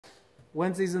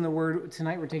Wednesdays in the Word.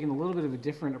 Tonight we're taking a little bit of a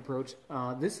different approach.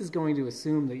 This is going to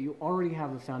assume that you already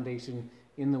have a foundation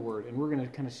in the Word, and we're going to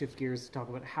kind of shift gears to talk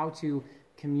about how to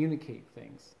communicate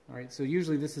things. All right. So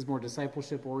usually this is more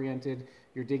discipleship oriented.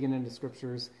 You're digging into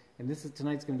scriptures, and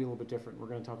tonight's going to be a little bit different. We're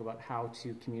going to talk about how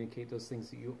to communicate those things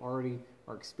that you already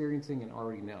are experiencing and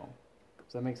already know.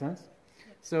 Does that make sense?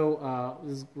 So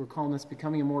we're calling this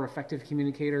Becoming a More Effective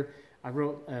Communicator. I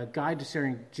wrote a guide to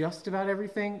sharing just about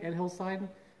everything at Hillside.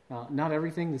 Not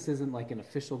everything. This isn't like an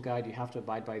official guide. You have to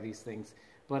abide by these things.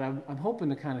 But I'm hoping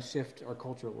to kind of shift our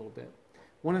culture a little bit.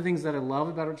 One of the things that I love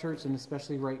about our church, and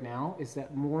especially right now, is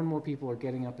that more and more people are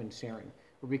getting up and sharing.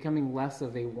 We're becoming less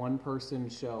of a one-person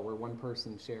show where one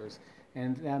person shares.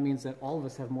 And that means that all of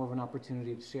us have more of an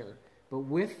opportunity to share. But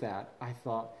with that, I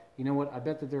thought, you know what, I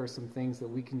bet that there are some things that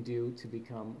we can do to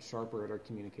become sharper at our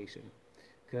communication.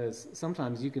 Because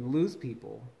sometimes you can lose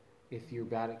people if you're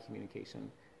bad at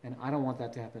communication. And I don't want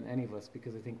that to happen to any of us,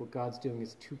 because I think what God's doing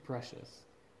is too precious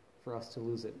for us to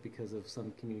lose it because of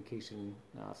some communication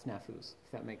snafus,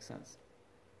 if that makes sense.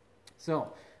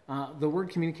 So, the word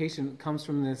communication comes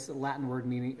from this Latin word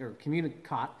meaning, or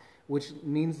communicat, which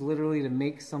means literally to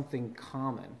make something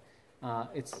common.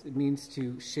 It means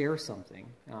to share something.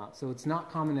 So it's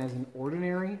not common as an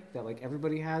ordinary that like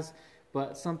everybody has,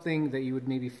 but something that you would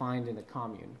maybe find in a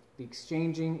commune. The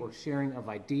exchanging or sharing of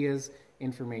ideas,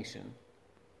 information.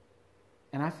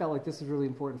 And I felt like this is really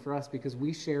important for us because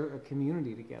we share a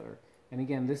community together. And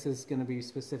again, this is going to be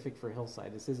specific for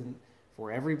Hillside. This isn't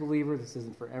for every believer. This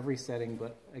isn't for every setting.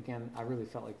 But again, I really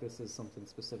felt like this is something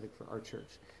specific for our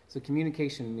church. So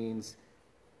communication means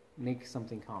make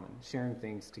something common, sharing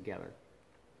things together.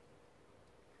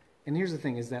 And here's the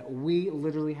thing, is that we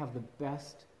literally have the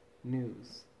best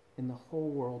news in the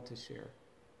whole world to share.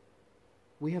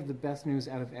 We have the best news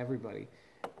out of everybody.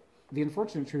 The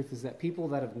unfortunate truth is that people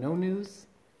that have no news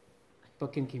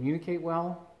but can communicate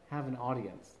well have an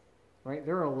audience, right?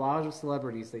 There are a lot of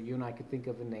celebrities that you and I could think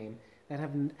of a name that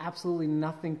have absolutely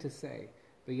nothing to say,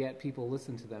 but yet people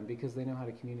listen to them because they know how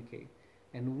to communicate.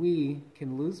 And we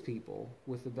can lose people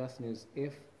with the best news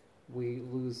if we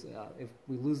lose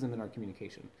them in our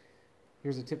communication.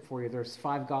 Here's a tip for you. There's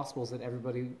 5 Gospels that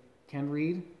everybody can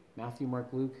read: Matthew, Mark,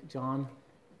 Luke, John,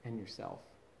 and yourself.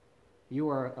 You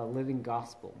are a living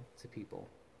gospel to people.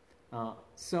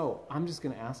 So I'm just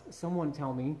going to ask someone,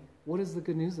 tell me, what is the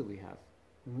good news that we have?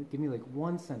 Give me like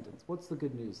one sentence. What's the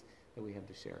good news that we have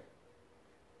to share?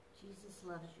 Jesus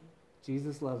loves you.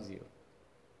 Jesus loves you.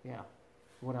 Yeah.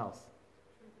 What else?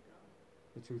 Truth of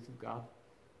God. The truth of God.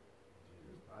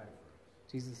 Jesus died for us.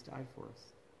 Jesus died for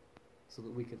us so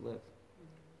that we could live.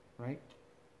 Right?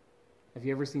 Have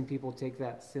you ever seen people take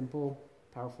that simple,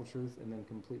 powerful truth and then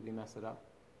completely mess it up?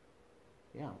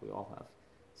 Yeah, we all have.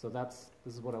 So this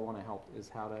is what I want to help, is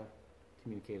how to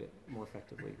communicate it more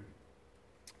effectively.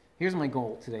 Here's my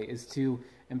goal today, is to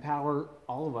empower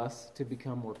all of us to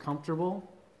become more comfortable,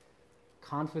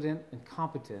 confident, and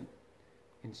competent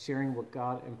in sharing what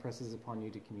God impresses upon you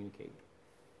to communicate.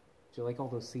 Do you like all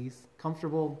those C's?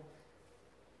 Comfortable,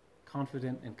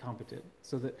 confident, and competent.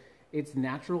 So that it's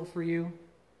natural for you,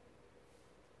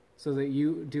 so that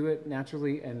you do it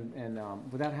naturally and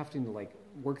without having to like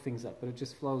work things up, but it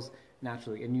just flows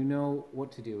naturally, and you know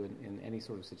what to do in any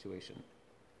sort of situation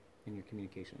in your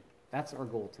communication. That's our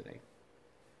goal today.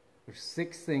 There's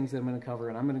 6 things that I'm going to cover,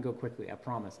 and I'm going to go quickly, I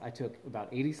promise. I took about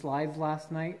 80 slides last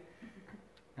night,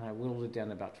 and I whittled it down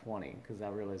to about 20 because I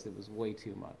realized it was way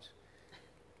too much.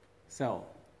 So,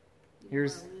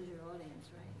 here's... You don't want to lose your audience,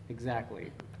 right?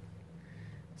 Exactly.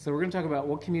 So we're going to talk about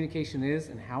what communication is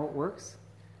and how it works.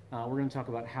 We're going to talk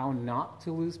about how not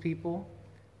to lose people,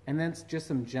 and then just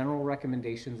some general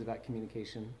recommendations about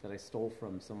communication that I stole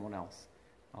from someone else.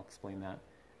 I'll explain that.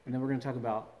 And then we're going to talk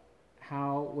about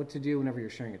what to do whenever you're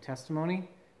sharing a testimony,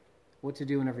 what to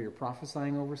do whenever you're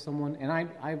prophesying over someone. And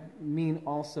I mean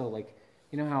also, like,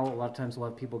 you know how a lot of times we'll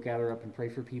have people gather up and pray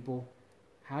for people?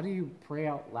 How do you pray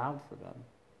out loud for them?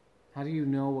 How do you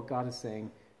know what God is saying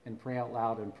and pray out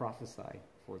loud and prophesy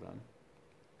for them?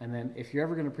 And then if you're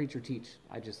ever going to preach or teach,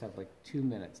 I just have like 2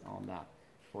 minutes on that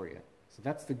for you. So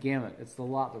that's the gamut. It's the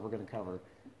lot that we're going to cover.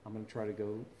 I'm going to try to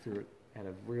go through it at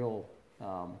a real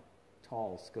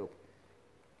tall scope.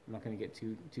 I'm not going to get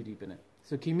too deep in it.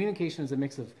 So communication is a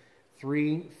mix of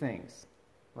 3 things,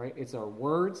 right? It's our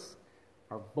words,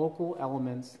 our vocal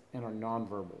elements, and our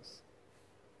nonverbals.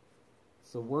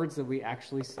 So words that we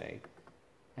actually say,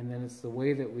 and then it's the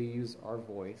way that we use our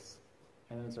voice,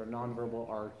 and then it's our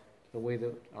nonverbal, the way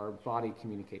that our body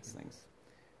communicates things.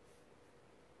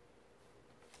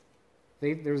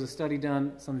 There was a study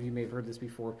done, some of you may have heard this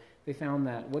before, they found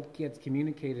that what gets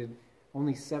communicated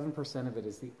Only 7% of it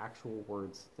is the actual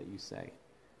words that you say.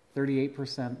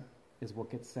 38% is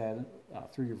what gets said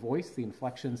through your voice, the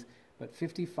inflections, but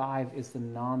 55 is the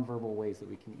nonverbal ways that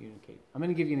we communicate. I'm going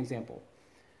to give you an example.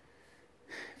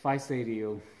 If I say to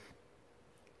you,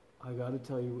 I got to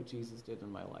tell you what Jesus did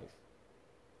in my life.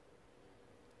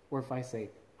 Or if I say,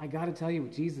 I got to tell you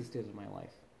what Jesus did in my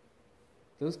life.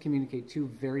 Those communicate two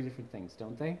very different things,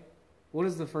 don't they? What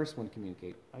does the first one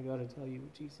communicate? I got to tell you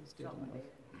what Jesus did in my life.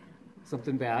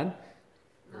 Something bad?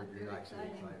 Not You're very not too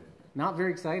exciting. excited. Not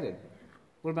very excited.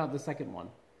 What about the second one?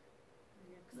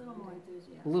 A little more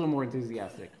enthusiastic. A little more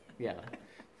enthusiastic. Yeah.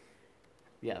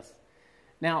 Yes.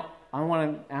 Now, I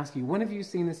want to ask you, when have you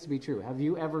seen this to be true? Have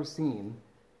you ever seen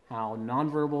how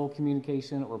nonverbal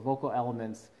communication or vocal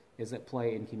elements is at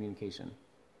play in communication?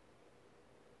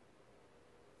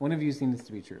 When have you seen this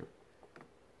to be true?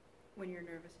 When you're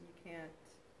nervous and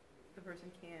the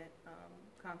person can't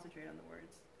concentrate on the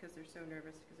words because they're so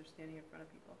nervous because they're standing in front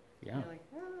of people. Yeah. You're like,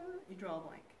 you draw a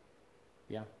blank.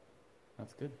 Yeah.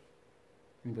 That's good.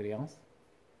 Anybody else?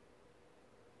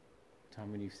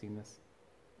 Tom, when you've seen this?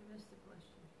 I missed the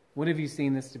question. When have you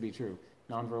seen this to be true?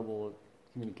 Nonverbal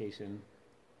communication.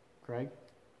 Craig?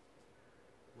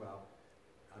 Well,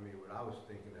 I mean, what I was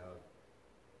thinking of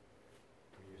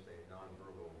when you say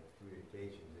nonverbal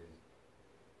communications is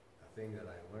a thing that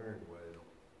I learned was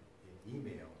in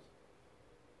emails,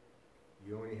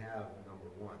 you only have number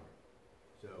one.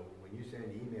 So when you send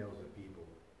emails to people,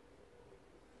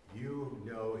 you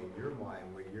know in your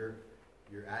mind what your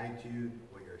attitude,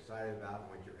 what you're excited about,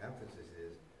 what your emphasis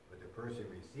is, but the person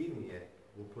receiving it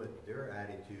will put their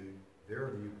attitude,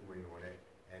 their viewpoint on it,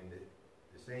 and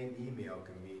the same email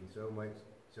can mean so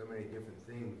many different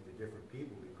things to different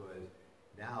people because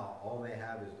now all they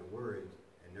have is the words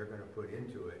and they're going to put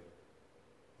into it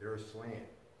their slant.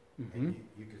 Mm-hmm. And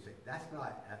you can say, that's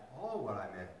not at all what I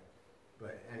meant.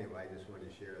 But anyway, I just wanted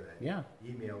to share that. Yeah.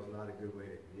 Email is not a good way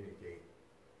to communicate.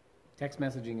 Text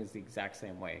messaging is the exact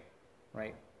same way,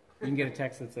 right? You can get a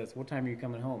text that says, what time are you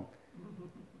coming home?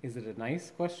 Is it a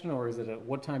nice question or is it a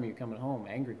what time are you coming home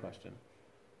angry question?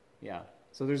 Yeah.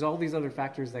 So there's all these other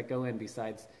factors that go in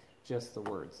besides just the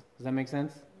words. Does that make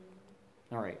sense?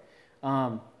 All right.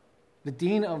 The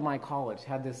dean of my college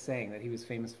had this saying that he was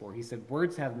famous for. He said,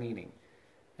 words have meaning.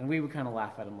 And we would kind of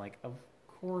laugh at him like, of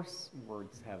course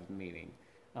words have meaning.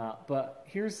 But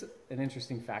here's an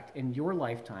interesting fact. In your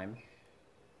lifetime,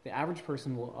 the average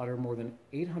person will utter more than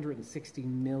 860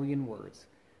 million words,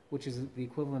 which is the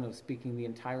equivalent of speaking the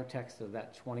entire text of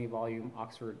that 20-volume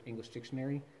Oxford English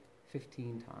Dictionary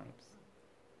 15 times.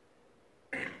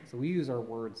 So we use our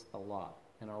words a lot,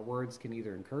 and our words can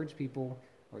either encourage people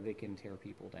or they can tear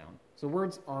people down. So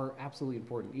words are absolutely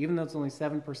important. Even though it's only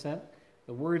 7%,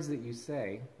 the words that you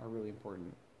say are really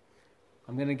important.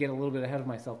 I'm going to get a little bit ahead of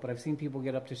myself, but I've seen people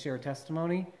get up to share a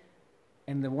testimony,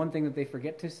 and the one thing that they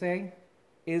forget to say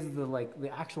is the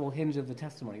actual hinge of the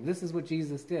testimony. This is what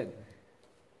Jesus did.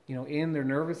 You know, in their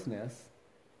nervousness,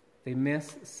 they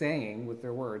miss saying with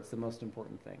their words the most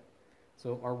important thing.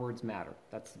 So our words matter.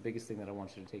 That's the biggest thing that I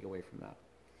want you to take away from that.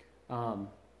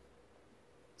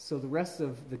 So the rest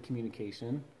of the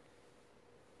communication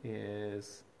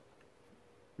is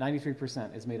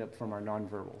 93% is made up from our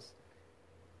nonverbals.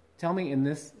 Tell me in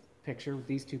this picture with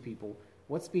these two people,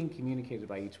 what's being communicated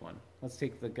by each one? Let's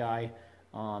take the guy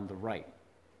on the right.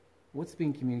 What's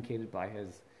being communicated by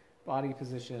his body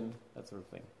position, that sort of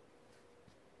thing?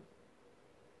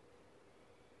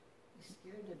 He's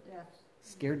scared to death.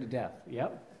 Scared to death.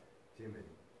 Yep.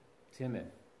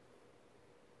 Timid.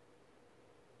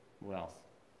 What else?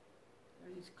 Or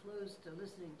he's closed to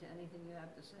listening to anything you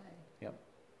have to say. Yep.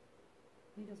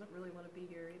 He doesn't really want to be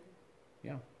here either.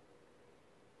 Yeah.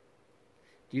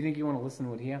 Do you think you want to listen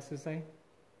to what he has to say?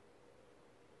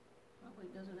 Probably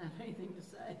doesn't have anything to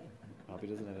say. Probably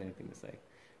doesn't have anything to say.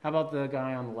 How about the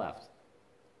guy on the left?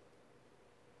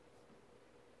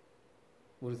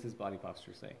 What does his body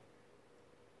posture say?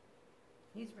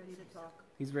 He's ready to talk.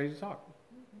 He's ready to talk.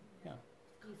 Yeah.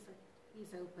 He's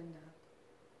opened up.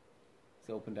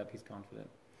 He's opened up. He's confident.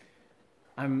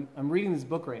 I'm reading this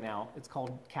book right now. It's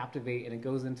called Captivate, and it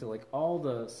goes into like all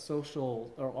the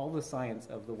social or all the science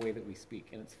of the way that we speak,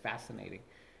 and it's fascinating.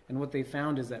 And what they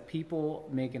found is that people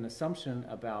make an assumption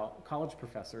about college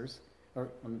professors, or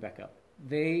let me back up.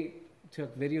 They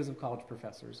took videos of college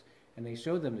professors and they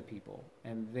showed them to people,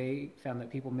 and they found that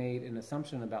people made an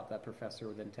assumption about that professor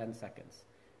within 10 seconds,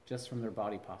 just from their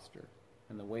body posture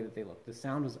and the way that they looked. The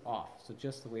sound was off, so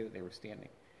just the way that they were standing.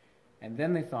 And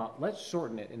then they thought, let's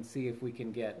shorten it and see if we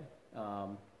can get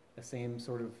the same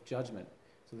sort of judgment.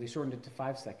 So they shortened it to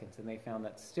 5 seconds, and they found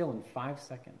that still in 5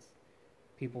 seconds,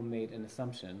 people made an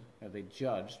assumption, or they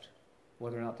judged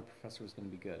whether or not the professor was going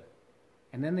to be good.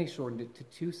 And then they shortened it to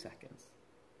 2 seconds.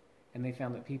 And they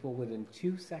found that people within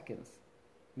 2 seconds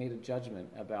made a judgment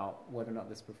about whether or not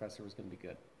this professor was going to be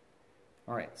good.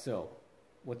 All right, so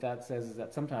what that says is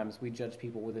that sometimes we judge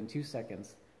people within 2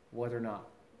 seconds whether or not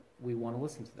we want to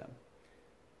listen to them.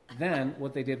 Then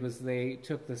what they did was they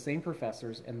took the same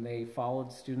professors and they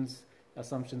followed students'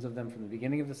 assumptions of them from the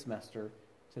beginning of the semester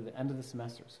to the end of the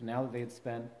semester. So now that they had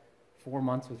spent 4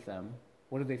 months with them,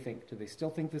 what do they think? Do they still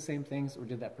think the same things, or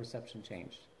did that perception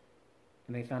change?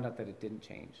 And they found out that it didn't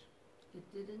change.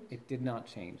 It didn't? It did not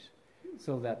change.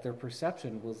 So that their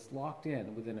perception was locked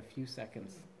in within a few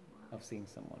seconds of seeing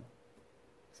someone.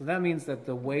 So that means that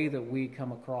the way that we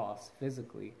come across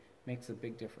physically makes a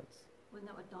big difference. Wasn't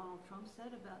that what Donald Trump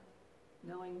said about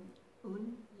knowing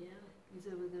un? Yeah. He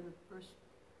said within the first,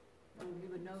 he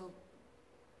would know.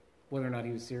 Whether or not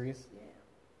he was serious? Yeah.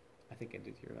 I think I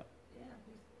did hear that. Yeah.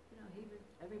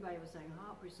 Everybody was saying,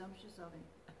 how presumptuous of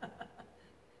him.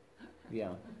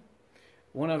 Yeah.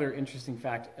 One other interesting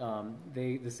fact,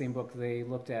 the same book, they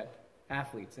looked at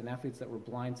athletes that were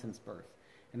blind since birth.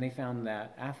 And they found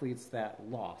that athletes that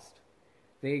lost,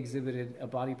 they exhibited a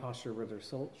body posture where their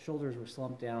shoulders were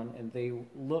slumped down and they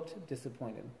looked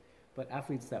disappointed. But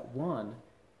athletes that won,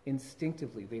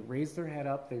 instinctively, they raised their head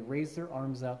up, they raised their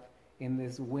arms up in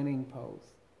this winning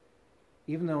pose,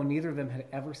 even though neither of them had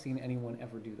ever seen anyone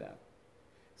ever do that.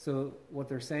 So what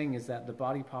they're saying is that the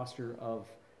body posture of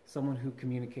someone who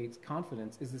communicates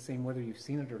confidence is the same whether you've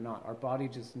seen it or not. Our body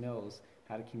just knows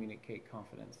how to communicate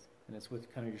confidence. And it's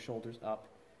with kind of your shoulders up,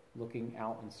 looking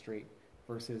out and straight,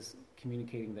 versus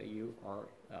communicating that you are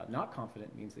not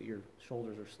confident means that your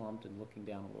shoulders are slumped and looking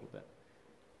down a little bit.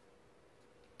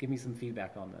 Give me some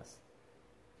feedback on this.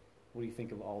 What do you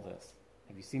think of all this?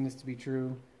 Have you seen this to be true?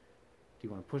 Do you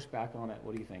want to push back on it?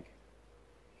 What do you think?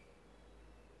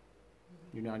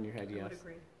 You're nodding your head, yes. I would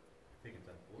agree. I think it's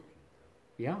unfortunate.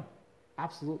 Yeah,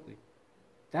 absolutely.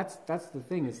 That's the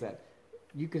thing, is that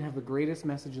you could have the greatest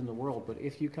message in the world, but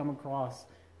if you come across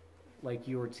like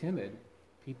you're timid,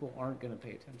 people aren't going to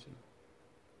pay attention.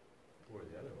 Or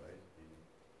the other way,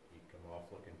 you come off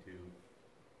looking too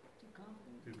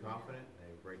confident, and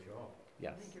they break you off.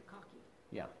 Yes. I think you're cocky.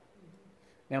 Yeah.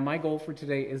 Now, my goal for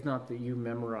today is not that you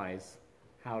memorize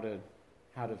how to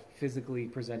physically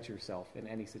present yourself in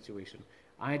any situation.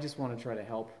 I just want to try to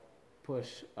help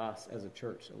push us as a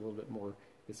church a little bit more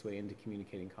this way into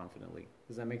communicating confidently.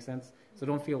 Does that make sense? So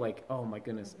don't feel like, oh my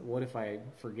goodness, what if I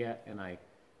forget and I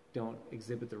don't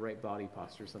exhibit the right body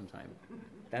posture sometime?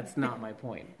 That's not my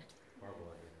point.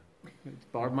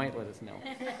 Barb might let us know.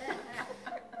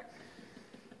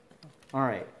 All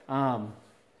right.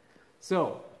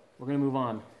 So we're going to move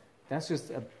on. That's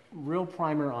just a real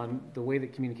primer on the way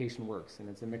that communication works, and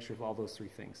it's a mixture of all those three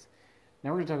things.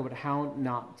 Now we're going to talk about how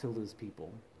not to lose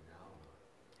people.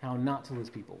 How not to lose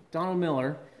people. Donald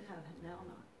Miller. Now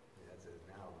not. Yeah, it says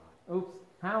now not. Oops.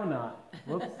 How not.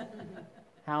 Whoops.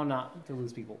 How not to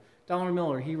lose people. Donald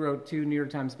Miller, he wrote 2 New York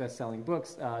Times best-selling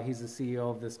books. He's the CEO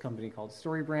of this company called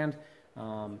StoryBrand.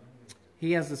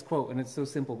 He has this quote, and it's so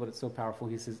simple, but it's so powerful.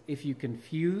 He says, if you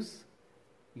confuse,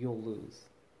 you'll lose.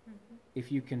 Mm-hmm.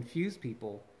 If you confuse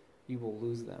people, you will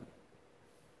lose them.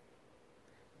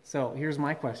 So here's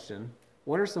my question.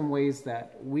 What are some ways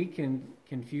that we can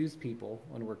confuse people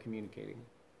when we're communicating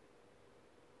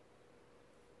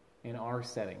in our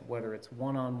setting, whether it's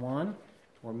one-on-one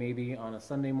or maybe on a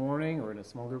Sunday morning or in a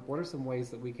small group? What are some ways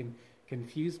that we can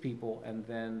confuse people and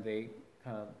then they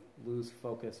kind of lose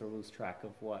focus or lose track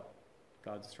of what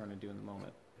God's trying to do in the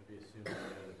moment? If you assume you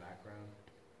know the background,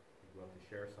 you go up to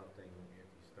share something, if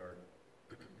you start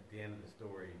at the end of the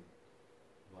story,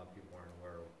 a lot of people aren't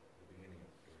aware of the beginning of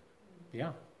the story.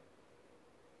 Yeah.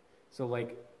 So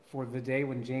like for the day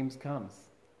when James comes,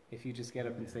 if you just get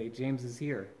up and say, James is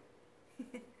here,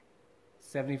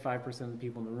 75% of the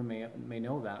people in the room may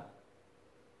know that.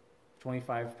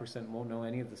 25% won't know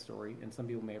any of the story, and some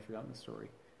people may have forgotten the story.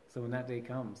 So when that day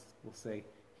comes, we'll say,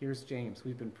 here's James.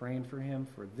 We've been praying for him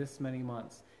for this many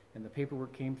months, and the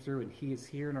paperwork came through, and he is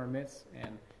here in our midst,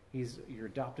 and he's your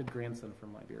adopted grandson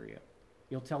from Liberia.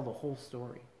 You'll tell the whole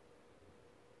story.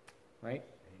 Right?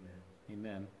 Amen.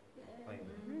 Amen.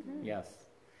 Mm-hmm. Yes.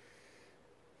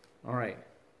 All right.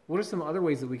 What are some other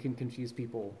ways that we can confuse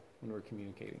people when we're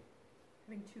communicating?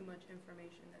 Having too much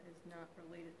information that is not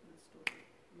related to the story.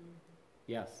 Mm-hmm.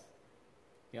 Yes.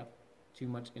 Yep. Too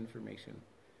much information.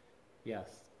 Yes.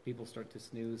 People start to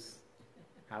snooze.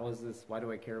 How is this? Why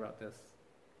do I care about this?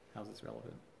 How is this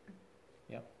relevant?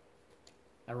 Yep.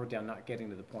 I wrote down not getting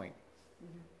to the point.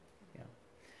 Mm-hmm. Yeah.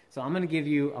 So I'm going to give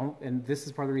you, and this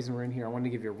is part of the reason we're in here, I wanted to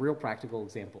give you a real practical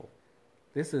example.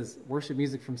 This is worship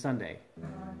music from Sunday.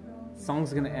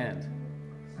 Song's going to end.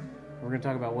 We're going to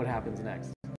talk about what happens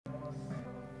next.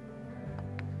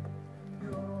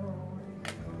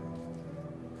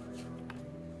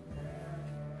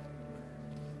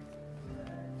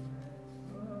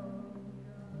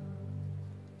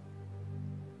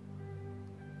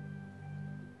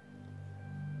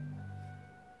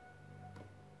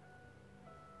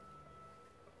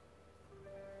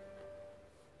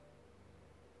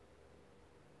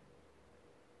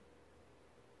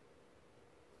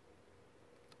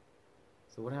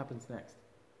 So what happens next?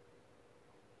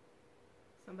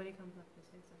 Somebody comes up to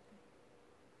say something.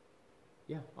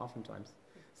 Yeah, oftentimes.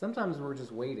 Sometimes we're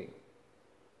just waiting.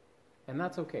 And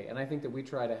that's okay. And I think that we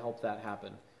try to help that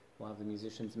happen. We'll have the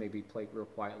musicians maybe play real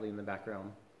quietly in the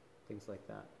background, things like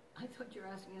that. I thought you were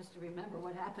asking us to remember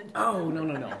what happened. Oh, no.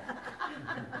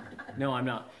 No, I'm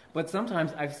not. But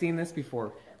sometimes I've seen this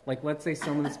before. Like, let's say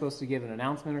someone is supposed to give an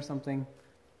announcement or something,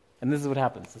 and this is what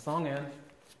happens. The song ends,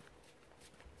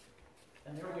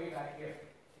 and they're way back here.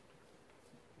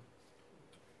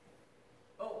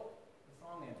 Oh, the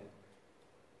song ended.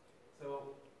 So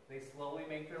they slowly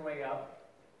make their way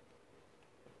up.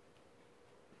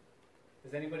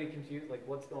 Is anybody confused? Like,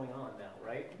 what's going on now,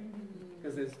 right?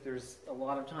 Because there's a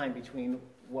lot of time between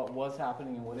what was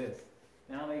happening and what is.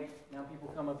 Now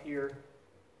people come up here.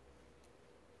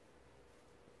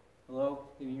 Hello,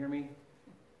 can you hear me?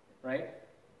 Right?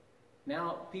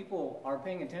 Now people are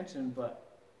paying attention, but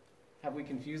have we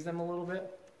confused them a little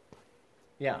bit?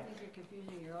 Yeah. I think you're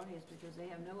confusing your audience because they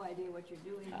have no idea what you're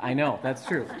doing. I know, that's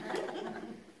true.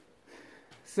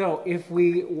 So if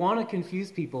we want to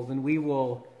confuse people, then we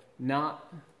will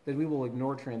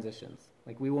ignore transitions.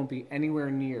 Like, we won't be anywhere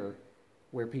near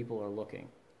where people are looking.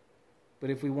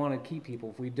 But if we want to keep people,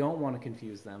 if we don't want to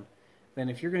confuse them, then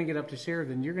if you're going to get up to share,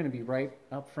 then you're going to be right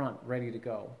up front, ready to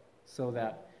go, so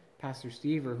that Pastor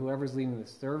Steve or whoever's leading the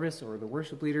service or the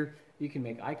worship leader, you can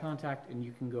make eye contact and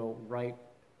you can go right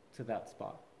to that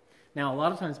spot. Now, a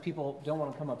lot of times people don't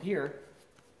want to come up here,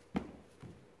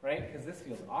 right? Because this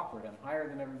feels awkward. I'm higher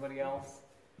than everybody else.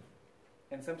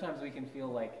 And sometimes we can feel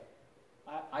like,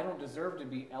 I don't deserve to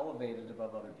be elevated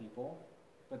above other people.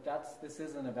 But this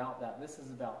isn't about that. This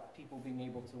is about people being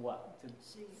able to what?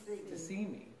 To see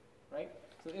me, right?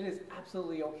 So it is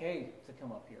absolutely okay to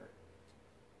come up here.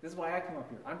 This is why I come up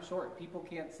here. I'm short. People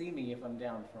can't see me if I'm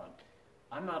down front.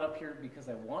 I'm not up here because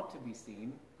I want to be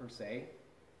seen, per se,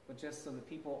 but just so that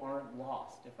people aren't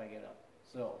lost if I get up.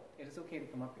 So it is okay to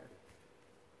come up here.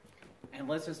 And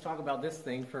let's just talk about this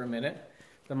thing for a minute,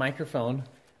 the microphone.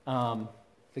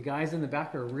 The guys in the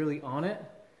back are really on it,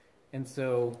 and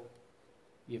so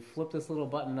you flip this little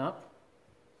button up,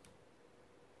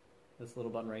 this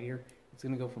little button right here. It's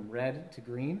going to go from red to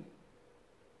green,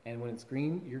 and when it's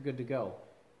green, you're good to go.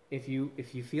 If you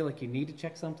feel like you need to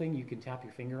check something, you can tap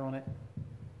your finger on it.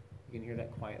 You can hear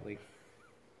that quietly.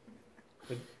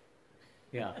 But,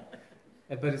 yeah.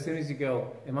 But as soon as you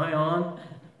go, am I on?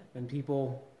 Then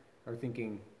people are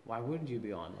thinking, why wouldn't you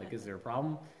be on? Like, is there a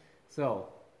problem? So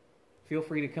feel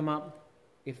free to come up.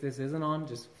 If this isn't on,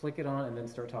 just flick it on and then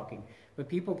start talking. But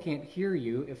people can't hear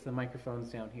you if the microphone's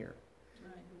down here.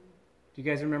 Right. Do you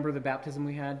guys remember the baptism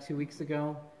we had 2 weeks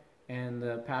ago? And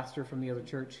the pastor from the other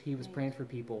church, he was praying for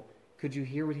people. Could you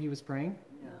hear what he was praying?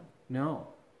 No. No.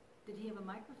 Did he have a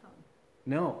microphone?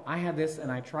 No. I had this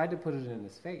and I tried to put it in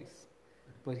his face.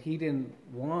 But he didn't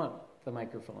want the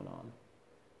microphone on.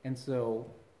 And so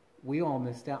we all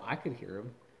missed out. I could hear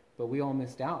him, but we all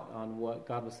missed out on what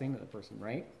God was saying to the person,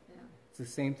 right? Yeah. It's the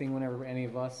same thing whenever any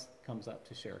of us comes up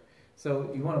to share. So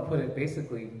you want to put it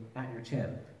basically at your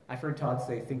chin. I've heard Todd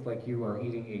say, think like you are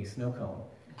eating a snow cone.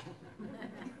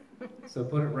 So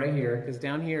put it right here, because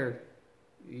down here,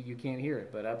 you can't hear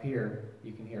it, but up here,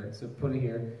 you can hear it. So put it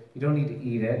here. You don't need to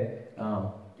eat it,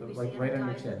 Do we but like see right any on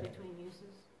your ties chin. between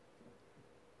uses?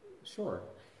 Sure.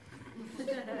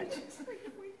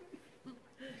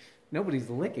 Nobody's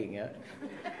licking it.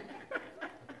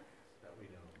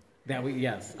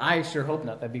 Yes. I sure hope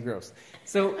not. That'd be gross.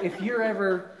 So if you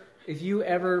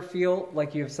ever feel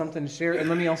like you have something to share, and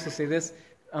let me also say this,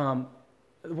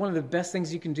 one of the best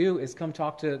things you can do is come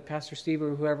talk to Pastor Steve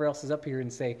or whoever else is up here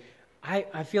and say,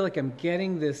 I feel like I'm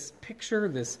getting this picture,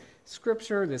 this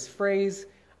scripture, this phrase.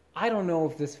 I don't know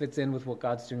if this fits in with what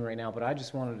God's doing right now, but I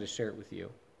just wanted to share it with you.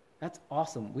 That's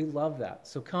awesome. We love that.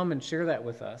 So come and share that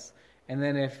with us. And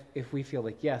then if we feel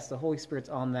like, yes, the Holy Spirit's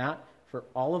on that for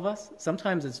all of us,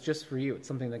 sometimes it's just for you. It's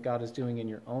something that God is doing in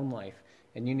your own life.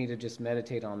 And you need to just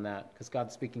meditate on that because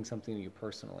God's speaking something to you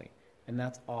personally. And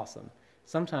that's awesome.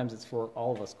 Sometimes it's for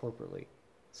all of us corporately.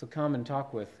 So come and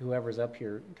talk with whoever's up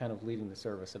here kind of leading the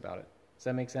service about it. Does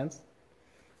that make sense?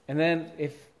 And then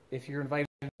if you're invited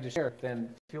to share,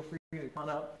 then feel free to come on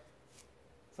up.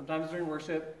 Sometimes during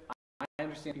worship, I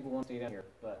understand people want to stay down here,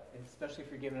 but especially if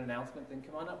you're giving an announcement, then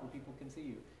come on up where people can see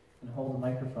you and hold a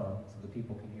microphone so the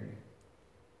people can hear you.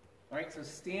 All right, so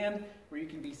stand where you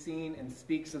can be seen and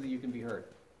speak so that you can be heard.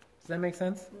 Does that make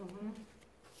sense? Mm-hmm.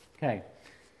 Okay.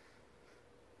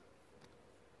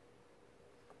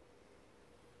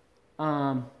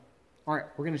 All right,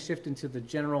 we're going to shift into the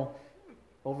general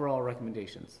overall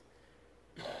recommendations.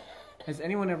 Has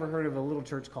anyone ever heard of a little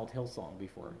church called Hillsong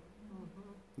before?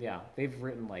 Mm-hmm. Yeah, they've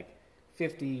written like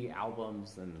 50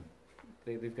 albums, and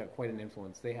they've got quite an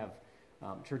influence. They have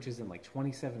churches in like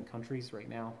 27 countries right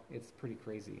now. It's pretty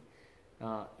crazy.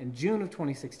 In June of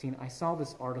 2016, I saw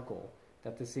this article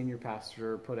that the senior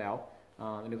pastor put out,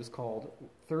 and it was called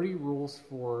 30 Rules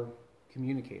for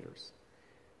Communicators.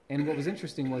 And what was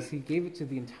interesting was he gave it to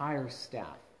the entire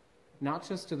staff, not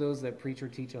just to those that preach or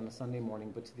teach on a Sunday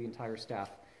morning, but to the entire staff.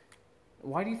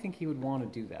 Why do you think he would want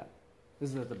to do that? This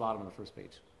is at the bottom of the first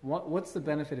page. What's the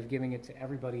benefit of giving it to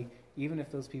everybody, even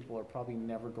if those people are probably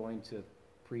never going to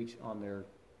preach on their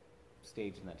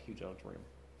stage in that huge auditorium?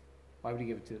 Why would he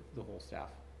give it to the whole staff?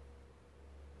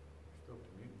 Still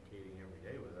communicating every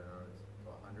day, whether or not it's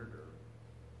 100 or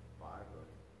 5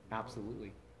 or...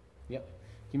 Absolutely. Yep.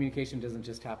 Communication doesn't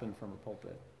just happen from a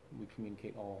pulpit. We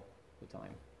communicate all the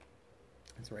time.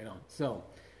 That's right on. So,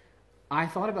 I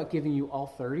thought about giving you all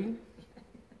 30.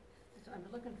 I'm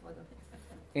looking for them.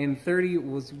 And 30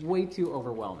 was way too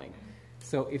overwhelming.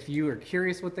 So if you are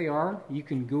curious what they are, you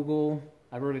can Google.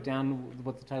 I wrote it down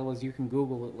what the title is. You can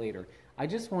Google it later. I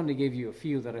just wanted to give you a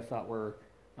few that I thought were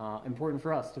important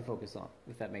for us to focus on,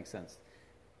 if that makes sense.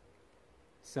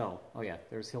 So, oh yeah,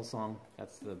 there's Hillsong.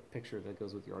 That's the picture that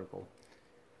goes with the article.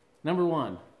 Number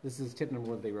 1, this is tip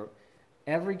number 1 they wrote.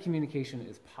 Every communication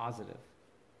is positive.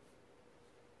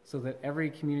 So that every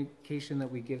communication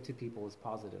that we give to people is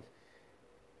positive.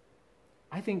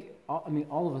 I think,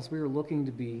 all of us, we are looking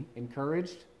to be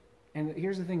encouraged. And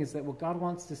here's the thing is that what God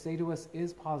wants to say to us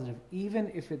is positive, even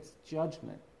if it's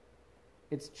judgment.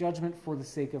 It's judgment for the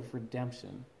sake of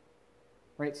redemption.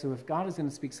 Right? So if God is going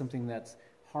to speak something that's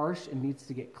harsh and needs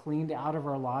to get cleaned out of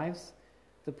our lives,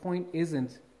 the point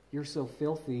isn't, you're so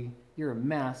filthy, you're a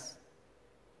mess,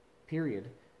 period.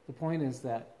 The point is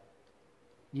that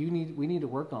we need to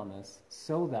work on this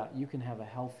so that you can have a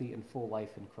healthy and full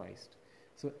life in Christ.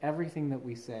 So everything that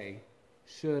we say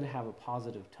should have a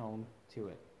positive tone to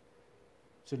it.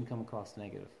 Shouldn't come across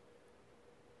negative.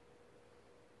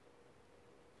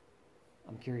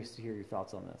 I'm curious to hear your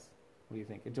thoughts on this. What do you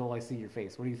think? Joel, I see your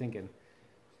face. What are you thinking?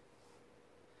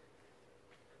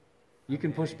 You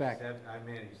can push back. I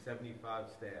manage 75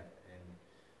 staff, and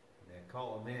then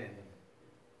call them in.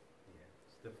 Yeah,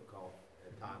 it's difficult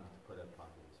at times to put a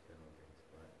positive spin on things,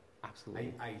 but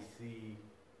Absolutely. I see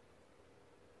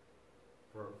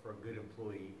for a good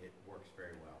employee, it works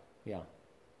very well. Yeah,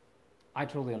 I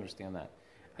totally understand that,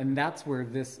 and that's where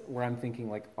I'm thinking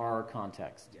like our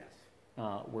context. Yes.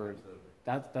 Where Absolutely.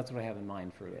 that's what I have in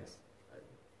mind for this. I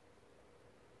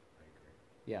agree.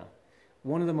 Yeah.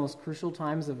 One of the most crucial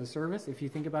times of a service, if you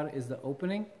think about it, is the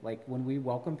opening, like when we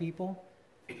welcome people.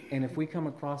 And if we come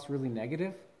across really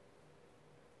negative,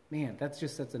 man, that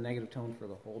just sets a negative tone for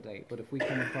the whole day. But if we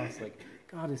come across like,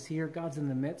 God is here, God's in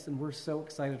the midst, and we're so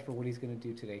excited for what he's going to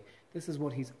do today. This is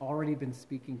what he's already been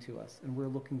speaking to us, and we're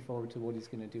looking forward to what he's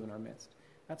going to do in our midst.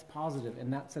 That's positive,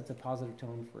 and that sets a positive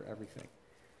tone for everything.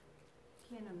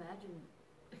 Can't imagine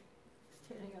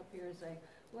standing up here and saying,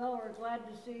 well, we're glad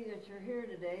to see that you're here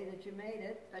today, that you made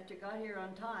it, that you got here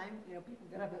on time. You know, people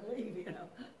get up and leave, you know.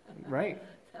 Right.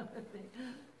 That would be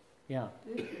Yeah.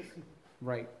 ludicrous.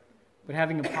 Right. But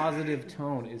having a positive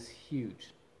tone is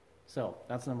huge. So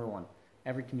that's number 1.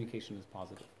 Every communication is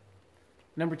positive.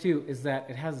 Number 2 is that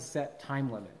it has a set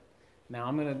time limit. Now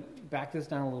I'm going to back this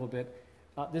down a little bit.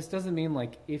 This doesn't mean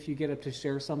like if you get up to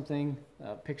share something,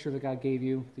 a picture that God gave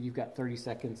you, that you've got 30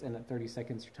 seconds, and at 30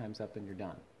 seconds your time's up and you're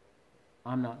done.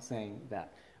 I'm not saying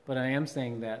that. But I am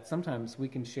saying that sometimes we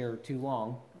can share too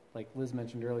long. Like Liz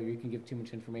mentioned earlier, you can give too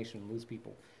much information and lose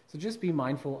people. So just be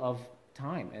mindful of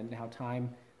time and how time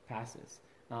passes.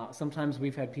 Sometimes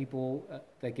we've had people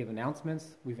that give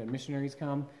announcements. We've had missionaries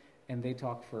come, and they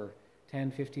talk for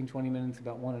 10, 15, 20 minutes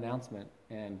about one announcement.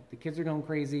 And the kids are going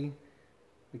crazy.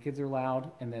 The kids are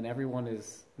loud, and then everyone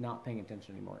is not paying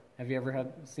attention anymore. Have you ever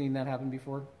seen that happen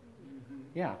before?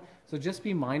 Yeah. So just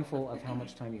be mindful of how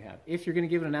much time you have. If you're going to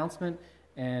give an announcement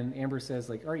and Amber says,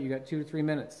 like, all right, you got 2 to 3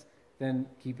 minutes, then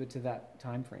keep it to that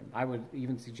time frame. I would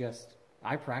even suggest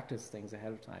I practice things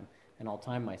ahead of time, and I'll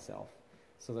time myself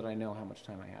so that I know how much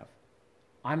time I have.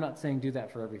 I'm not saying do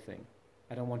that for everything.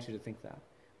 I don't want you to think that.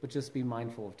 But just be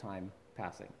mindful of time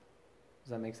passing.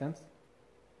 Does that make sense?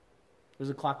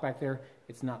 There's a clock back there.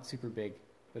 It's not super big,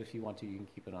 but if you want to, you can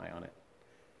keep an eye on it.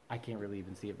 I can't really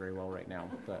even see it very well right now,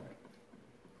 but...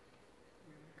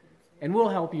 And we'll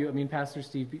help you. I mean, Pastor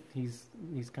Steve, he's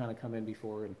kind of come in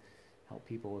before and help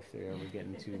people if they're ever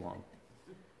getting too long.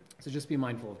 So just be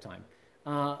mindful of time.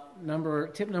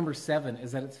 Tip number 7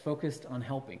 is that it's focused on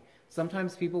helping.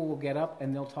 Sometimes people will get up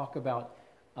and they'll talk about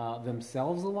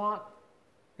themselves a lot,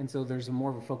 and so there's more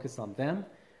of a focus on them,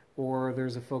 or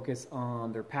there's a focus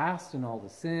on their past and all the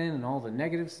sin and all the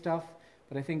negative stuff.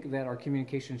 But I think that our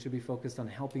communication should be focused on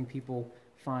helping people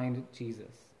find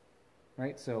Jesus,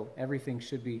 right? So everything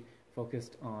should be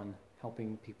focused on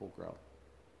helping people grow.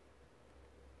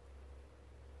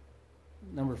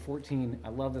 Number 14, I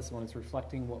love this one. It's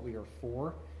reflecting what we are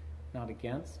for, not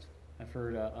against. I've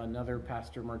heard another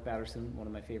pastor, Mark Batterson, one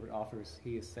of my favorite authors,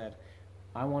 he has said,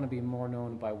 I want to be more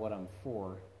known by what I'm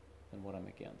for than what I'm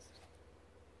against.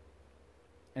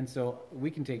 And so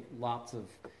we can take lots of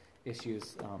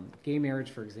issues. Gay marriage,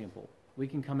 for example. We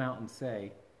can come out and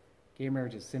say, gay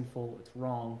marriage is sinful, it's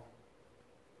wrong.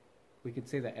 We could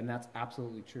say that, and that's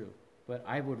absolutely true. But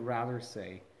I would rather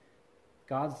say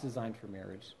God's design for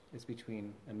marriage is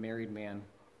between a married man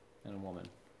and a woman.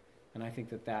 And I think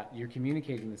that you're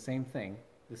communicating the same thing,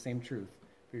 the same truth,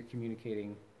 but you're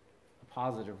communicating a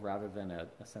positive rather than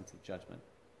a sense of judgment.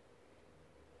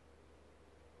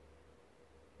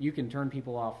 You can turn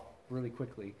people off really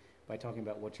quickly by talking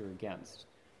about what you're against.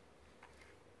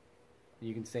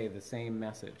 You can say the same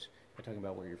message by talking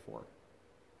about what you're for.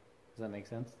 Does that make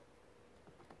sense?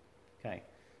 Okay.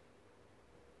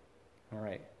 All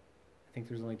right. I think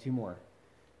there's only 2 more.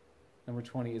 Number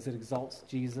 20 is it exalts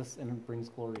Jesus and it brings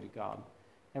glory to God.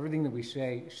 Everything that we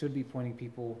say should be pointing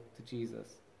people to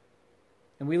Jesus.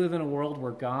 And we live in a world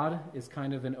where God is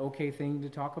kind of an okay thing to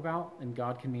talk about, and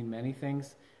God can mean many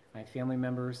things. I have family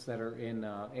members that are in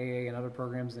AA and other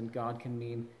programs, and God can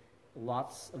mean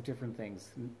lots of different things,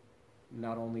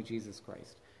 not only Jesus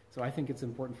Christ. So I think it's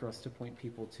important for us to point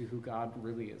people to who God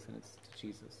really is, and it's to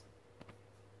Jesus.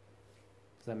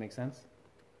 Does that make sense?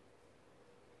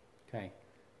 Okay.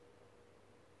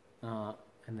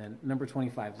 And then number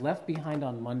 25, left behind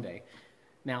on Monday.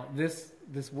 Now, this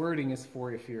wording is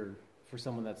for for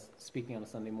someone that's speaking on a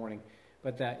Sunday morning,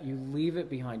 but that you leave it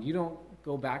behind. You don't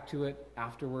go back to it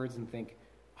afterwards and think,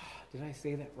 did I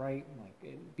say that right?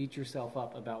 Like, beat yourself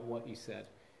up about what you said.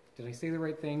 Did I say the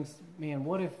right things? Man,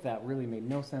 what if that really made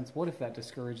no sense? What if that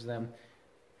discouraged them?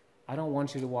 I don't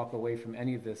want you to walk away from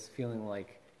any of this feeling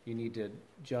like you need to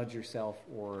judge yourself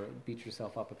or beat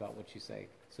yourself up about what you say.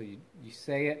 So you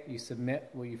say it, you submit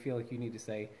what you feel like you need to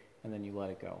say, and then you let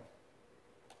it go.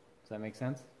 Does that make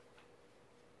sense?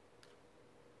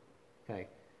 Okay.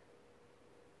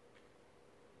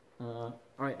 All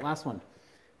right, last one.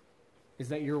 Is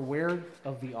that you're aware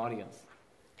of the audience.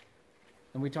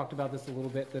 And we talked about this a little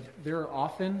bit, that there are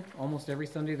often, almost every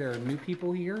Sunday, there are new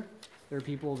people here. There are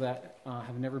people that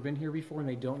have never been here before and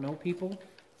they don't know people.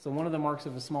 So one of the marks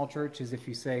of a small church is if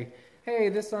you say, hey,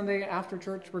 this Sunday after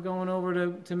church we're going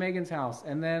over to Megan's house,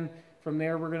 and then from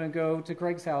there we're going to go to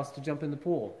Craig's house to jump in the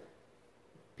pool.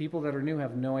 People that are new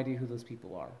have no idea who those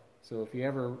people are. So if you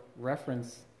ever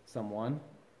reference someone,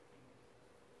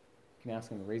 you can ask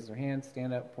them to raise their hand,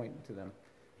 stand up, point to them.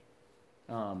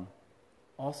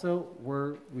 Also,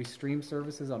 we stream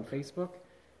services on Facebook,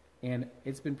 and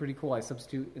it's been pretty cool. I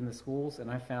substitute in the schools,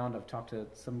 and I've talked to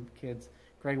some kids.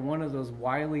 Greg, one of those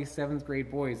wily 7th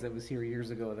grade boys that was here years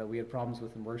ago that we had problems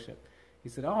with in worship, he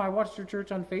said, I watched your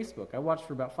church on Facebook. I watched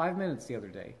for about 5 minutes the other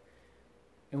day.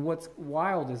 And what's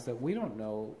wild is that we don't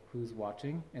know who's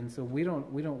watching, and so we don't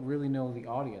really know the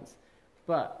audience.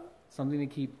 But something to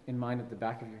keep in mind at the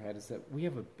back of your head is that we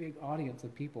have a big audience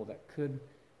of people that could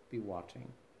be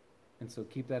watching. And so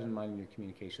keep that in mind in your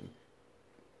communication.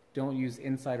 Don't use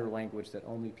insider language that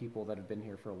only people that have been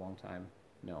here for a long time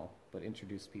know, but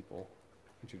introduce people,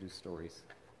 introduce stories,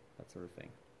 that sort of thing.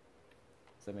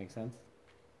 Does that make sense?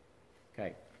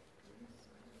 Okay.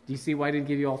 Do you see why I didn't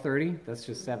give you all 30? That's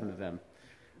just 7 of them.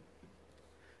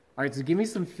 All right, so give me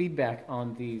some feedback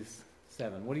on these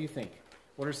 7. What do you think?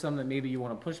 What are some that maybe you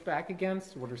want to push back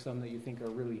against? What are some that you think are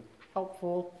really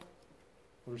helpful?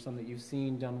 What are some that you've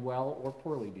seen done well or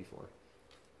poorly before?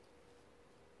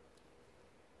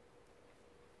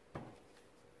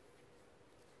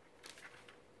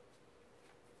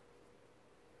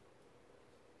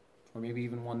 Or maybe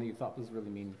even one that you thought was really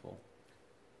meaningful.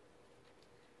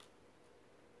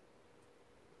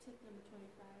 Tip number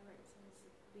 25, where it says,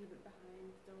 leave it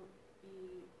behind. Don't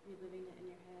be reliving it in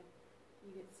your head.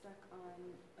 you get stuck on,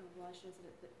 oh, well, I should have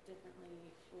said it differently,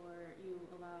 or you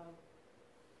allow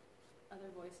other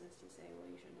voices to say, well,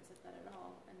 you shouldn't have said that at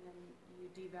all, and then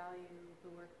you devalue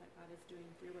the work that God is doing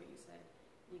through what you said.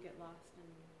 You get lost in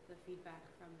the feedback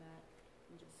from that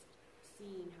and just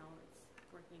seeing how it's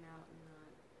working out and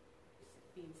not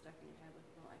being stuck in your head with,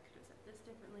 well, I could have said this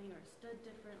differently or stood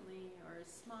differently or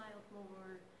smiled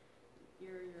more.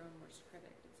 You're your own worst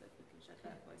critic, and so if you can shut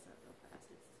that voice up real fast,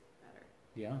 it's better.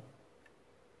 Yeah.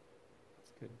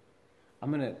 That's good.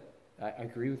 I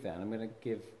agree with that. I'm going to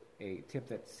give a tip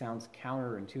that sounds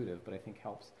counterintuitive, but I think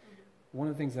helps. Mm-hmm. One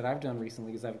of the things that I've done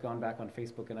recently is I've gone back on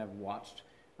Facebook and I've watched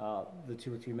the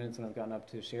 2 or 3 minutes when I've gotten up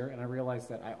to share, and I realized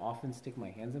that I often stick my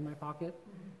hands in my pocket,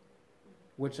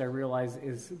 which I realize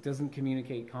doesn't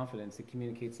communicate confidence. It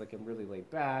communicates like I'm really laid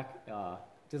back. It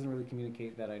doesn't really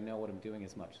communicate that I know what I'm doing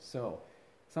as much. So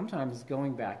sometimes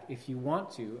going back, if you want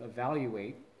to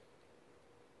evaluate,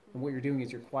 and what you're doing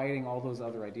is you're quieting all those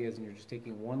other ideas and you're just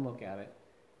taking one look at it,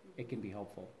 it can be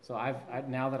helpful. So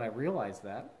now that I realize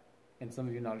that, and some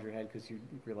of you nodded your head because you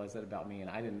realized that about me and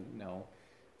I didn't know.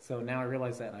 So now I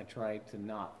realize that and I try to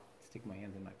not stick my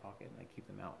hands in my pocket and I keep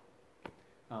them out.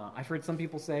 I've heard some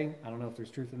people say, I don't know if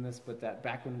there's truth in this, but that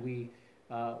back when we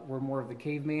were more of the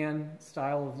caveman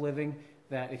style of living,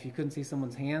 that if you couldn't see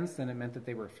someone's hands, then it meant that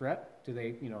they were a threat. Are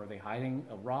they hiding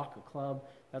a rock, a club,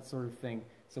 that sort of thing.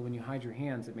 So when you hide your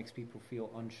hands, it makes people feel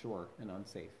unsure and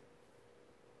unsafe.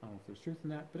 I don't know if there's truth in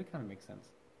that, but it kind of makes sense.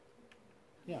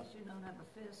 Yeah. At least you don't have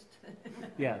a fist.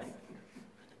 Yes.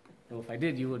 Well, if I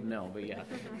did, you wouldn't know, but yeah.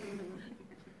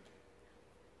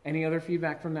 Any other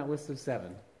feedback from that list of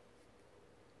 7?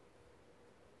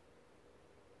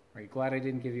 Are you glad I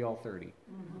didn't give you all 30?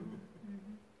 Mm-hmm.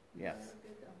 Yes.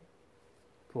 Good though.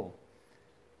 Cool.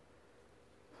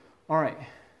 All right.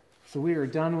 So we are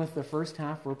done with the first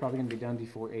half. We're probably going to be done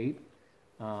before 8.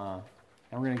 And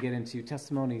we're going to get into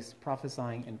testimonies,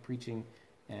 prophesying, and preaching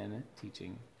and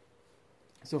teaching.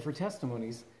 So for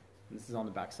testimonies, this is on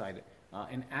the back side.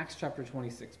 In Acts chapter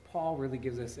 26, Paul really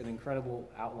gives us an incredible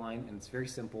outline, and it's very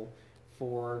simple,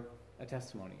 for a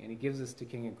testimony. And he gives this to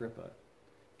King Agrippa.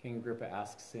 King Agrippa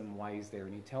asks him why he's there,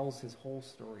 and he tells his whole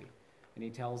story. And he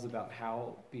tells about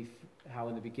how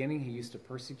in the beginning he used to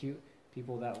persecute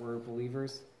people that were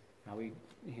believers, how he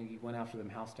went after them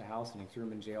house to house, and he threw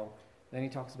them in jail. Then he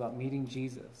talks about meeting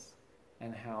Jesus,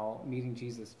 and how meeting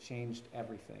Jesus changed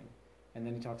everything. And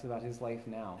then he talks about his life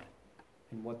now,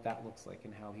 and what that looks like,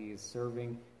 and how he is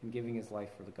serving and giving his life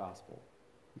for the gospel.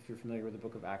 If you're familiar with the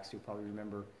book of Acts, you'll probably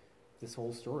remember this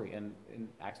whole story. And in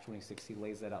Acts 26, he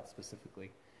lays that out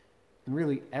specifically. And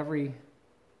really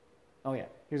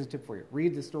here's a tip for you.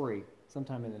 Read the story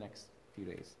sometime in the next few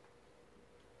days.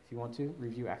 If you want to,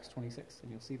 review Acts 26,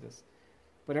 and you'll see this.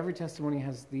 But every testimony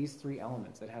has these 3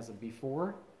 elements. It has a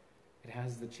before, it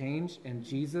has the change, and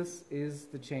Jesus is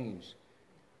the change.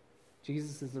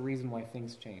 Jesus is the reason why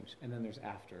things change. And then there's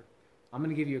after. I'm going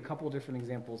to give you a couple different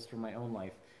examples from my own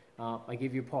life. I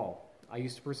gave you Paul. I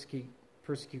used to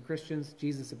persecute Christians.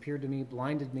 Jesus appeared to me,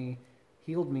 blinded me,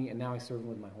 healed me, and now I serve him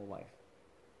with my whole life.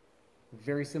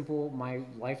 Very simple. My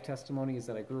life testimony is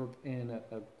that I grew up in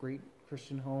a great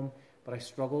Christian home, but I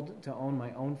struggled to own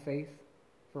my own faith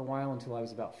for a while until I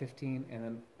was about 15. And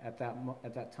then at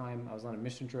that time, I was on a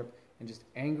mission trip and just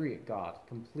angry at God,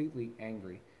 completely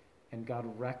angry. And God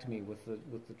wrecked me with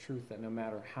the truth that no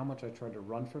matter how much I tried to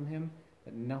run from him,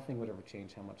 that nothing would ever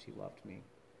change how much he loved me.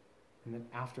 And then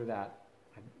after that,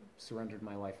 I surrendered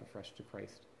my life afresh to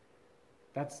Christ.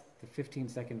 That's the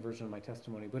 15-second version of my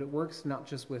testimony. But it works not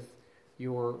just with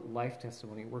your life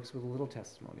testimony. It works with little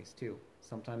testimonies too.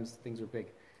 Sometimes things are big.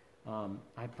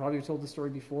 I probably told the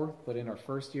story before, but in our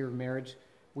first year of marriage,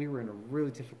 we were in a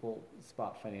really difficult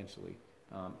spot financially.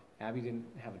 Abby didn't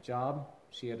have a job.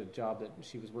 She had a job that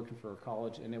she was working for her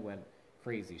college, and it went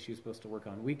crazy. She was supposed to work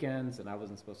on weekends, and I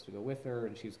wasn't supposed to go with her,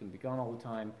 and she was going to be gone all the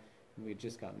time. And we had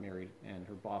just gotten married, and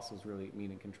her boss was really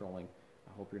mean and controlling.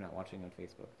 I hope you're not watching on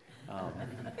Facebook.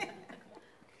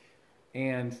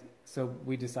 And so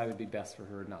we decided it'd be best for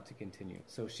her not to continue.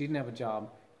 So she didn't have a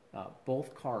job.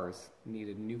 Both cars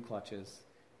needed new clutches.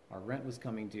 Our rent was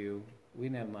coming due. We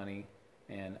didn't have money.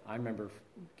 And I remember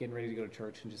getting ready to go to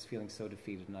church and just feeling so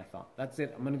defeated. And I thought, that's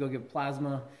it. I'm going to go give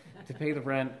plasma to pay the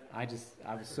rent. I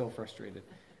was so frustrated.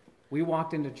 We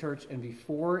walked into church, and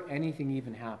before anything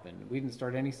even happened, we didn't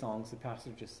start any songs. The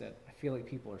pastor just said, I feel like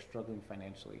people are struggling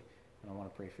financially, and I want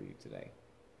to pray for you today.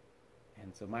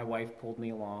 And so my wife pulled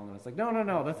me along, and I was like,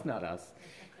 no, that's not us.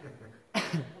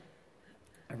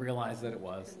 I realized that it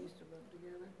was.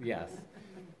 Yes.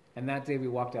 And that day we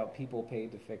walked out, people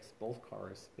paid to fix both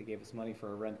cars. They gave us money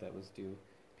for a rent that was due.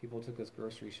 People took us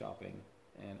grocery shopping.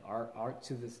 And our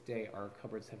to this day, our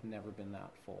cupboards have never been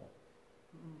that full.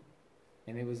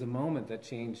 And it was a moment that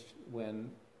changed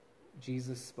when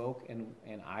Jesus spoke and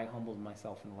I humbled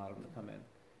myself and allowed him to come in.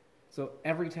 So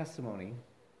every testimony,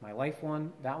 my life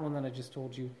one, that one that I just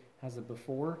told you, has a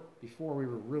before we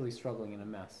were really struggling in a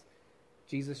mess.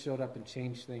 Jesus showed up and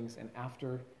changed things, and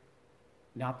after,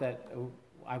 not that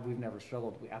we've never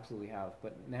struggled, we absolutely have,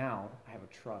 but now I have a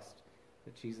trust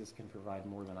that Jesus can provide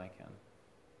more than I can.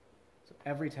 So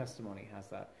every testimony has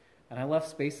that. And I left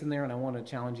space in there, and I want to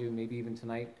challenge you, maybe even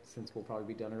tonight, since we'll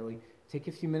probably be done early, take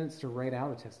a few minutes to write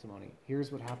out a testimony.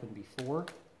 Here's what happened before.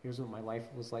 Here's what my life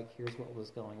was like. Here's what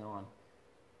was going on.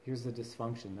 Here's the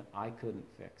dysfunction that I couldn't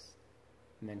fix.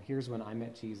 And then here's when I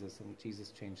met Jesus, and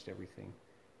Jesus changed everything.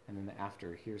 And then the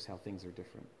after, here's how things are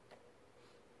different.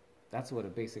 That's what a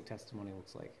basic testimony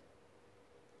looks like.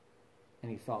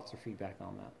 Any thoughts or feedback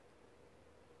on that?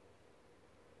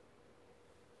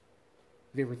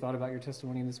 Have you ever thought about your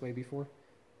testimony in this way before?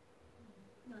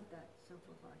 Not that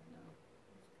simplified, no.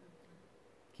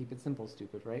 Keep it simple,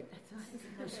 stupid, right?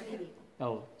 That's sweetie.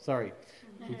 Oh, sorry.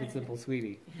 Keep it simple,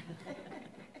 sweetie.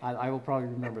 I will probably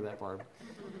remember that, Barb.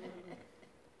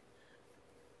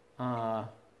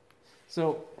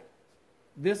 So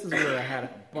this is where I had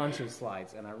a bunch of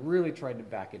slides, and I really tried to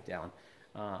back it down.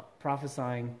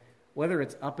 Prophesying, whether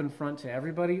it's up in front to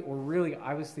everybody, or really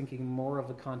I was thinking more of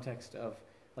the context of,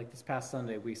 like this past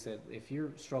Sunday, we said, if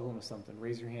you're struggling with something,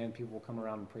 raise your hand, people will come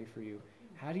around and pray for you.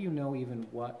 How do you know even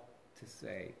what to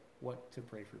say, what to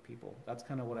pray for people? That's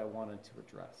kind of what I wanted to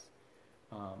address.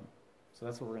 So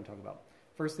that's what we're going to talk about.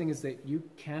 First thing is that you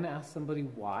can ask somebody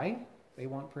why they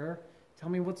want prayer. Tell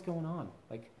me what's going on.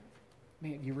 Like,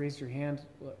 man, you raised your hand.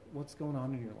 What's going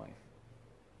on in your life?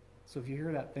 So if you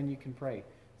hear that, then you can pray.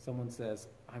 Someone says,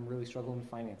 I'm really struggling with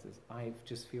finances. I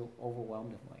just feel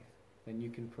overwhelmed in life. Then you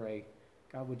can pray,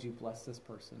 God, would you bless this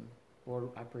person? Lord,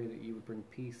 I pray that you would bring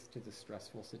peace to this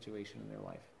stressful situation in their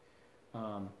life.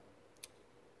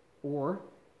 Or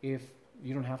if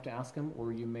you don't have to ask them,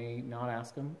 or you may not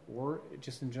ask them, or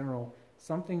just in general,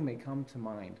 something may come to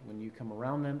mind when you come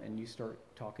around them and you start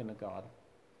talking to God.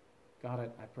 God,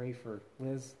 I pray for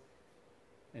Liz,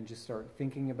 and just start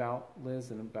thinking about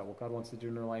Liz and about what God wants to do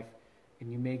in her life.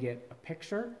 And you may get a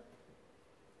picture.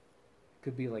 It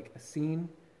could be like a scene.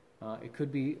 It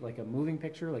could be like a moving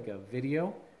picture, like a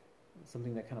video,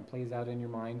 something that kind of plays out in your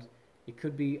mind. It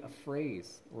could be a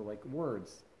phrase or like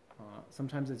words.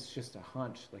 Sometimes it's just a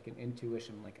hunch, like an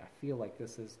intuition, like I feel like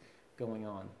this is going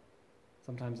on.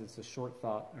 Sometimes it's a short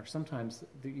thought, or sometimes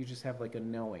you just have like a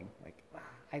knowing, like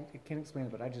I can't explain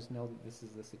it, but I just know that this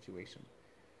is the situation.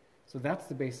 So that's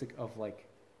the basic of like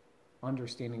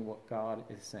understanding what God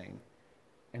is saying.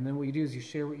 And then what you do is you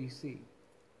share what you see.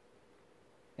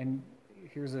 And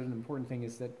here's an important thing,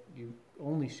 is that you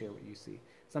only share what you see.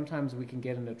 Sometimes we can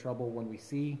get into trouble when we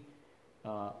see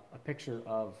a picture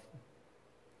of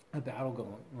a battle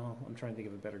going. Well, I'm trying to think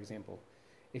of a better example.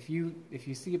 If you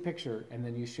see a picture and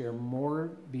then you share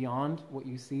more beyond what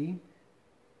you see,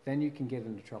 then you can get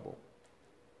into trouble.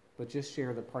 But just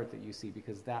share the part that you see,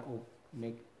 because that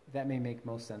may make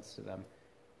most sense to them,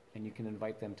 and you can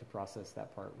invite them to process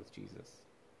that part with Jesus.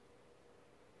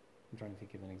 I'm trying to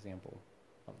think of an example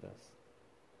of this.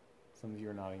 Some of you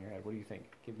are nodding your head. What do you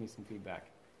think? Give me some feedback.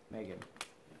 Megan.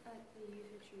 At the youth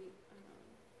retreat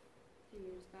a few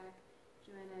years back,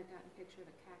 Joanna got a picture of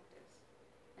a cactus,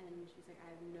 and she's like,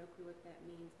 I have no clue what that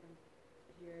means, but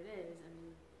here it is.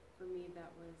 And for me,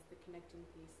 that was the connecting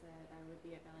piece, that I would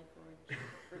be at Valley Forge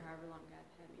for however long God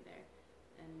had me there,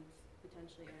 and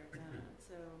potentially Arizona.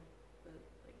 So,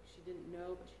 she didn't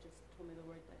know, but she just told me the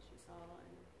word that she saw,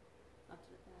 and left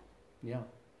it at that. Yeah,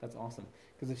 that's awesome.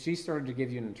 Because if she started to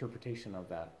give you an interpretation of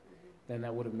that, then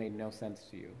that would have made no sense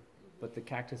to you. But the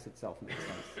cactus itself makes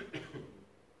sense.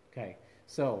 Okay,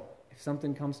 so if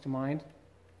something comes to mind,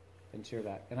 then share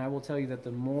that. And I will tell you that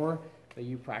the more that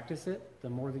you practice it, the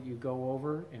more that you go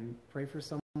over and pray for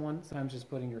someone, sometimes just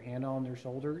putting your hand on their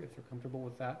shoulder, if they're comfortable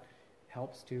with that,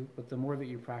 helps too. But the more that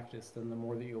you practice, then the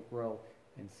more that you'll grow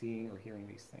in seeing or hearing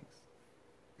these things.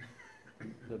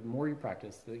 The more you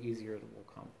practice, the easier it will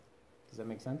come. Does that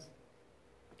make sense?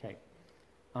 Okay.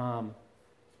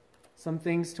 Some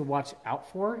things to watch out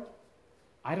for.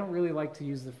 I don't really like to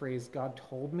use the phrase, God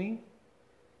told me.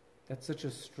 That's such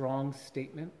a strong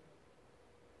statement.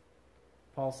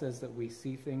 Paul says that we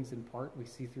see things in part. We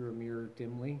see through a mirror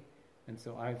dimly. And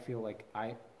so I feel like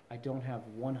I don't have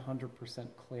 100%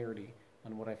 clarity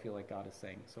on what I feel like God is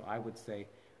saying. So I would say,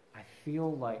 I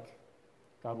feel like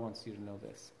God wants you to know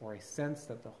this, or I sense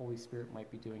that the Holy Spirit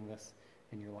might be doing this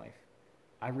in your life.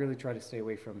 I really try to stay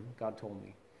away from God told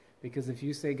me. Because if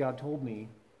you say God told me,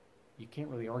 you can't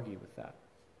really argue with that,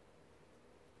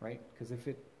 right? Because if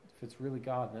it's really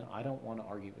God, then I don't want to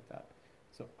argue with that.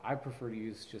 So I prefer to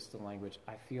use just the language,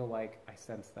 I feel like, I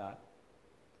sense that.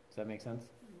 Does that make sense?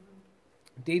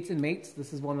 Mm-hmm. Dates and mates,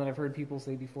 this is one that I've heard people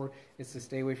say before, is to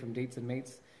stay away from dates and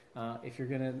mates.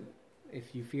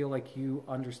 If you feel like you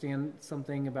understand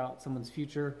something about someone's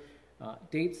future,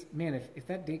 dates, man, if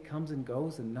that date comes and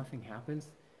goes and nothing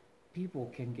happens,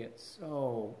 people can get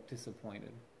so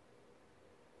disappointed.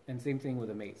 And same thing with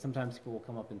a mate. Sometimes people will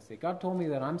come up and say, God told me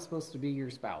that I'm supposed to be your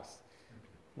spouse.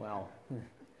 Well,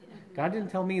 God didn't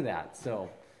tell me that, so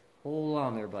hold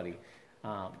on there, buddy.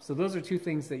 So those are two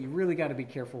things that you really got to be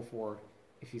careful for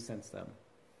if you sense them,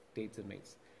 dates and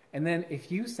mates. And then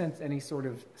if you sense any sort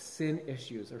of sin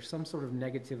issues or some sort of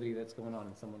negativity that's going on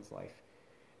in someone's life,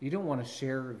 you don't want to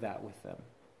share that with them.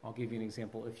 I'll give you an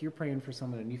example. If you're praying for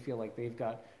someone and you feel like they've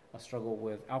got a struggle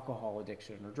with alcohol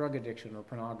addiction or drug addiction or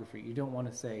pornography, you don't want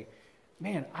to say,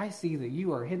 man, I see that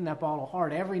you are hitting that bottle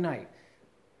hard every night.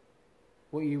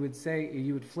 What you would say,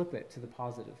 you would flip it to the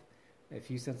positive. If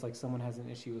you sense like someone has an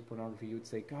issue with pornography, you would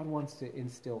say, God wants to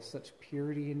instill such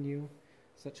purity in you,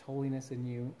 such holiness in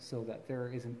you, so that there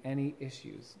isn't any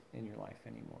issues in your life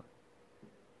anymore.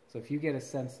 So if you get a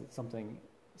sense that something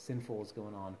sinful is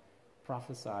going on,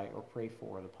 prophesy or pray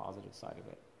for the positive side of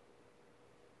it.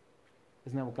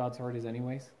 Isn't that what God's heart is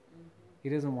anyways? Mm-hmm. He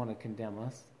doesn't want to condemn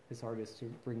us. His heart is to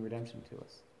bring redemption to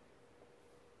us.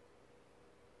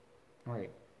 All right.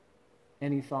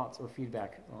 Any thoughts or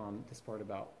feedback on this part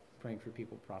about praying for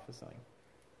people, prophesying?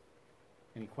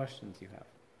 Any questions you have?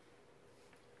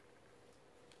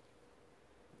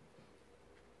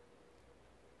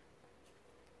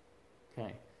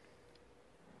 Okay.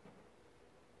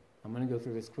 I'm going to go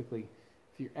through this quickly.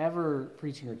 If you're ever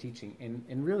preaching or teaching,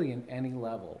 and really in any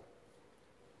level,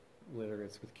 whether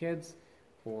it's with kids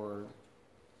or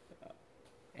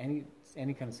any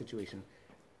kind of situation,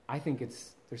 I think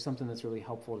there's something that's really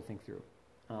helpful to think through.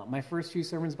 My first few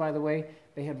sermons, by the way,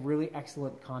 they had really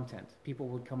excellent content. People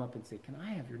would come up and say, can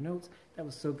I have your notes? That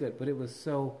was so good, but it was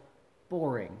so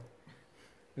boring.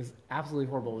 It was absolutely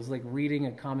horrible. It was like reading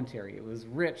a commentary. It was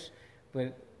rich,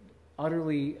 but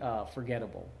utterly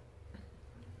forgettable.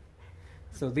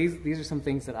 So these are some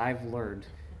things that I've learned.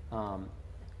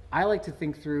 I like to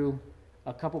think through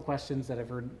a couple questions that I've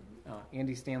heard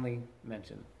Andy Stanley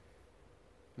mention.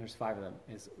 There's 5 of them.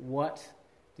 Is what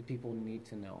do people need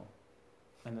to know?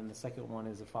 And then the second one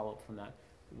is a follow-up from that.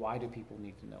 Why do people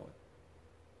need to know it?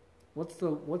 What's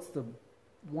the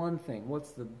one thing?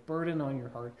 What's the burden on your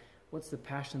heart? What's the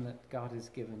passion that God has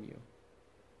given you?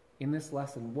 In this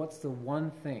lesson, what's the one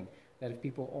thing that if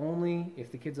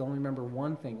the kids only remember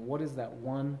one thing, what is that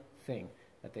one thing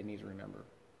that they need to remember?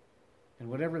 And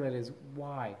whatever that is,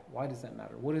 why? Why does that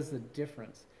matter? What is the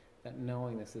difference that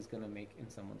knowing this is going to make in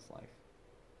someone's life?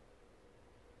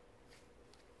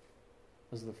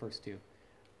 Those are the first 2.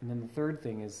 And then the third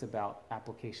thing is about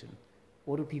application.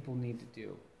 What do people need to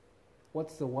do?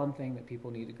 What's the one thing that people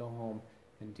need to go home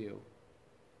and do?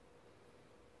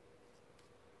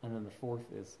 And then the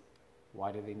fourth is,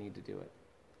 why do they need to do it?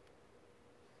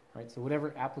 Right? So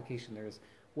whatever application there is,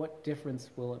 what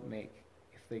difference will it make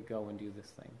if they go and do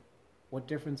this thing? What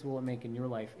difference will it make in your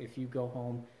life if you go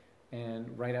home and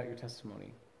write out your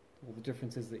testimony? Well, the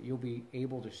difference is that you'll be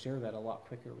able to share that a lot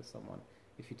quicker with someone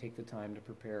if you take the time to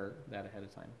prepare that ahead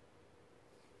of time.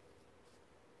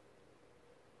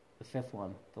 The 5th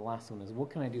one, the last one, is what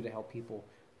can I do to help people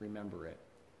remember it?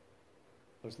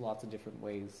 There's lots of different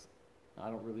ways. I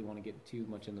don't really want to get too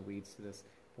much in the weeds to this.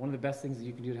 One of the best things that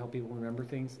you can do to help people remember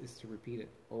things is to repeat it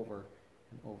over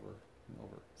and over and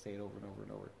over. Say it over and over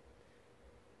and over.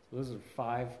 So those are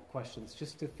 5 questions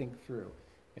just to think through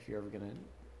if you're ever going to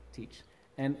teach.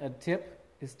 And a tip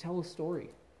is tell a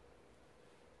story.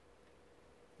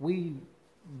 We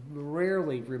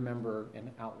rarely remember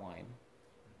an outline,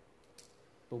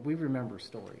 but we remember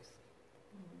stories,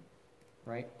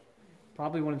 right?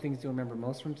 Probably one of the things to remember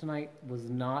most from tonight was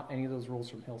not any of those rules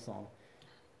from Hillsong.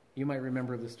 You might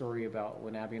remember the story about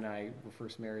when Abby and I were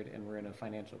first married and we're in a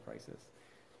financial crisis.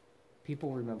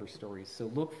 People remember stories, so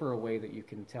look for a way that you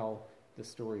can tell the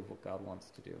story of what God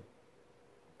wants to do.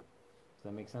 Does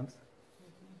that make sense?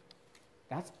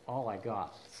 That's all I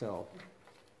got. So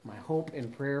my hope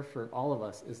and prayer for all of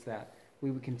us is that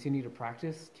we would continue to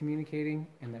practice communicating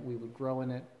and that we would grow in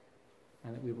it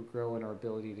and that we would grow in our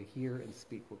ability to hear and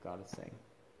speak what God is saying.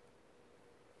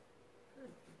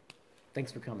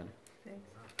 Thanks for coming. Thanks.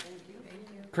 Thank you.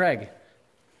 Craig.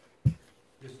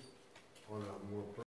 Just on a more